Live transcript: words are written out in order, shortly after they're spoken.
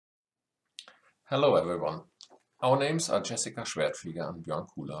Hello everyone. Our names are Jessica Schwerdfeger and Björn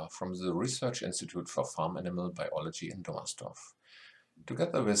Kuhla from the Research Institute for Farm Animal Biology in Dommersdorf.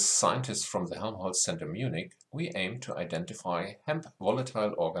 Together with scientists from the Helmholtz Center Munich, we aim to identify hemp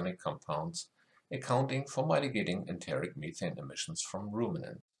volatile organic compounds accounting for mitigating enteric methane emissions from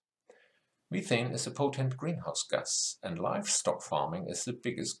ruminants. Methane is a potent greenhouse gas, and livestock farming is the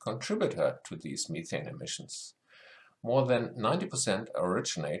biggest contributor to these methane emissions. More than 90%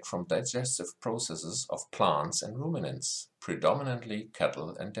 originate from digestive processes of plants and ruminants, predominantly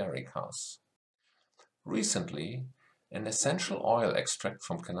cattle and dairy cows. Recently, an essential oil extract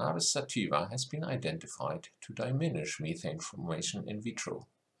from Cannabis sativa has been identified to diminish methane formation in vitro.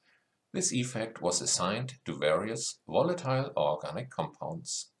 This effect was assigned to various volatile organic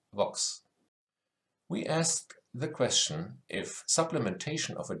compounds, VOCs. We asked the question if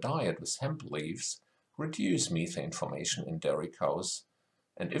supplementation of a diet with hemp leaves reduce methane formation in dairy cows,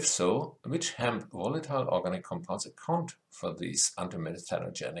 and if so, which hemp volatile organic compounds account for this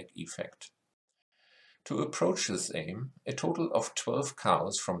antimethanogenic effect. To approach this aim, a total of 12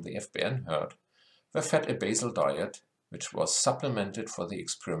 cows from the FBN herd were fed a basal diet, which was supplemented for the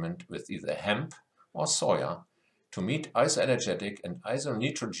experiment with either hemp or soya to meet isoenergetic and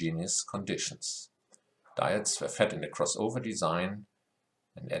isonitrogenous conditions. Diets were fed in a crossover design,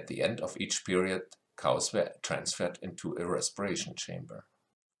 and at the end of each period, cows were transferred into a respiration chamber.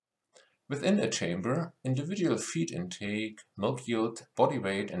 Within a chamber, individual feed intake, milk yield, body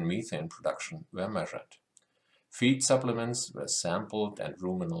weight, and methane production were measured. Feed supplements were sampled and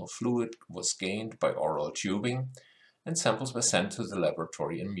ruminal fluid was gained by oral tubing, and samples were sent to the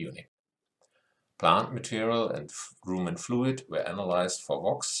laboratory in Munich. Plant material and rumen fluid were analyzed for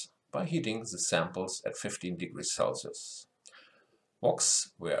VOCs by heating the samples at 15 degrees Celsius. VOCs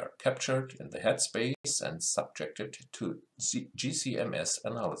were captured in the headspace and subjected to GCMS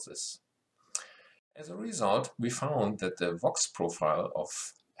analysis. As a result, we found that the VOCs profile of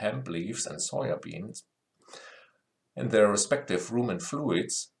hemp leaves and soya beans and their respective rumen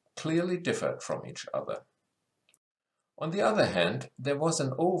fluids clearly differed from each other. On the other hand, there was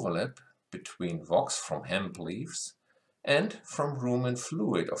an overlap between VOCs from hemp leaves and from rumen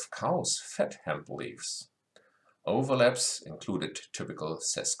fluid of cows fed hemp leaves. Overlaps included typical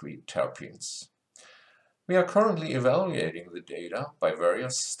sesquiterpenes. We are currently evaluating the data by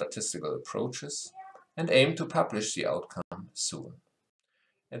various statistical approaches and aim to publish the outcome soon.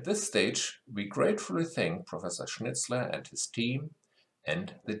 At this stage, we gratefully thank Professor Schnitzler and his team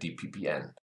and the DPPN.